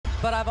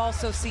but I've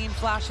also seen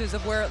flashes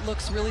of where it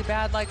looks really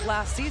bad like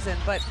last season.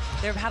 But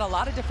they've had a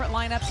lot of different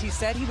lineups. He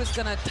said he was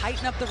going to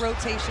tighten up the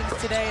rotations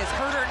today as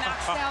Huerter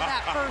knocks down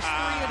that first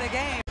three of the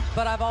game.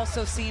 But I've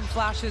also seen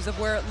flashes of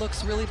where it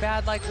looks really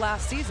bad like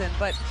last season.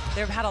 But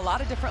they've had a lot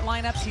of different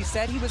lineups. He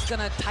said he was going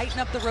to tighten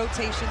up the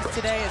rotations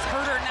today as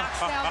Huerter knocks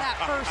down that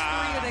first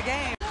three of the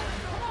game.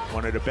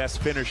 One of the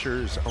best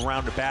finishers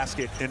around the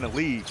basket in the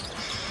league.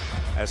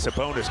 As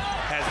Sabonis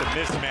has the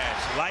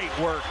mismatch. Light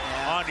work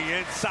on the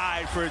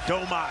inside for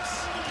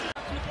Domas.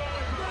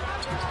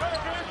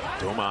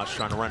 Domas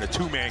trying to run a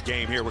two-man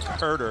game here with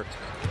Huerter.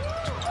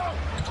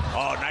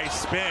 Oh,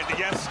 nice spin.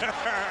 Yes, sir.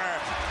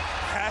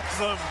 Has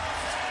him.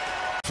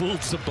 Fooled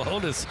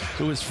Sabonis,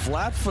 who was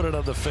flat-footed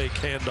on the fake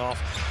handoff.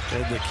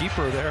 And the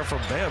keeper there from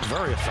Bam,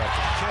 very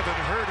effective. Kevin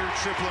Huerter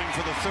tripling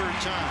for the third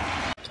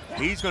time.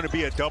 He's going to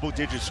be a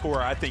double-digit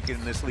scorer, I think,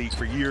 in this league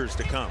for years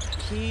to come.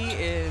 He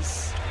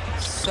is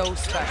so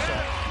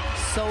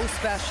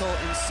special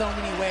in so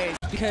many ways,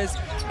 because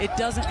it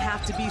doesn't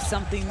have to be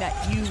something that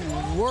you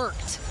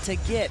worked to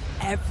get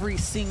every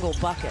single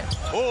bucket.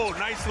 Oh,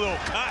 nice little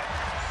cut.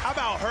 How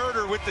about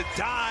Huerter with the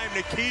dime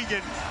to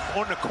Keegan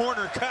on the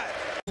corner cut?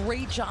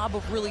 Great job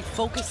of really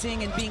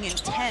focusing and being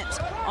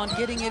intent on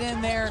getting it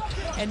in there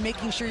and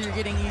making sure you're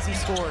getting easy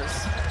scores.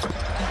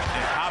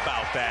 And how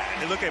about that?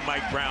 And look at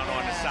Mike Brown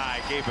on the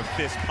side, gave a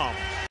fist pump.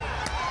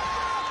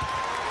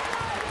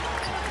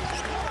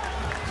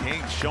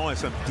 King showing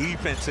some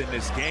defense in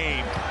this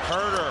game.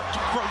 Huerter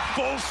from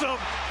Folsom,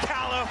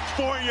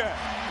 California.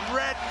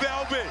 Red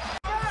Velvet.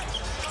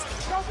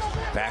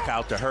 Back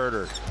out to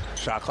Huerter.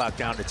 Shot clock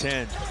down to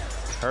 10.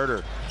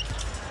 Huerter.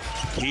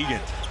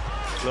 Keegan.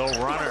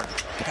 Little runner.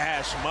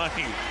 Cash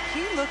money.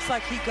 He looks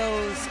like he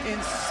goes in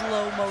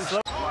slow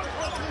motion.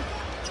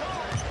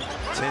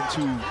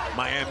 10-2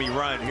 Miami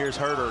run. Here's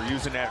Huerter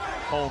using that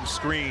home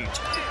screen.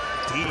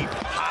 Deep,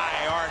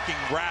 high arcing,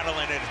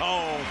 rattling it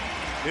home.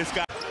 This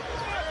guy.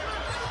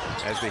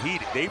 As the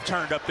Heat, they've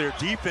turned up their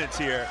defense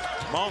here.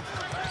 Monk,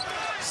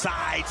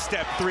 side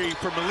step three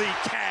for Malik.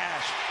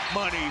 Cash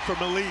money for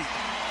Malik.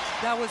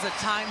 That was a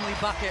timely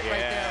bucket right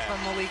there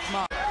from Malik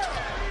Monk.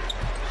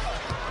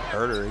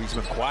 Huerter, he's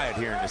been quiet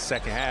here in the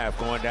second half,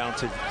 going down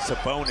to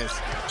Sabonis,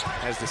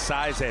 has the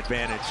size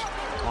advantage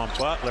on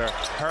Butler.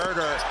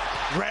 Huerter,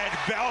 red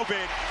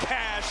velvet,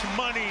 cash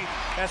money.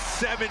 That's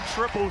 7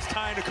 triples,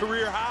 tying a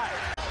career high.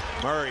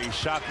 Murray,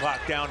 shot clock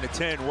down to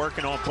 10,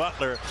 working on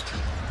Butler.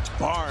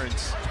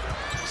 Barnes,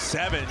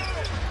 7.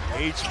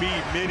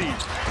 HB midi,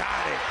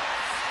 got it.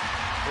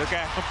 Look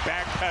at him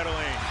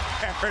backpedaling.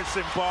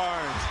 Harrison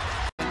Barnes.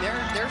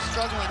 They're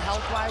struggling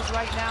health-wise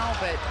right now,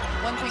 but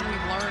one thing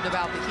we've learned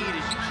about the Heat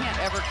is you can't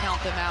ever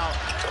count them out.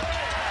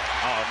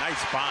 Oh, nice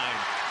find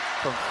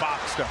from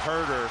Fox to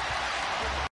Huerter.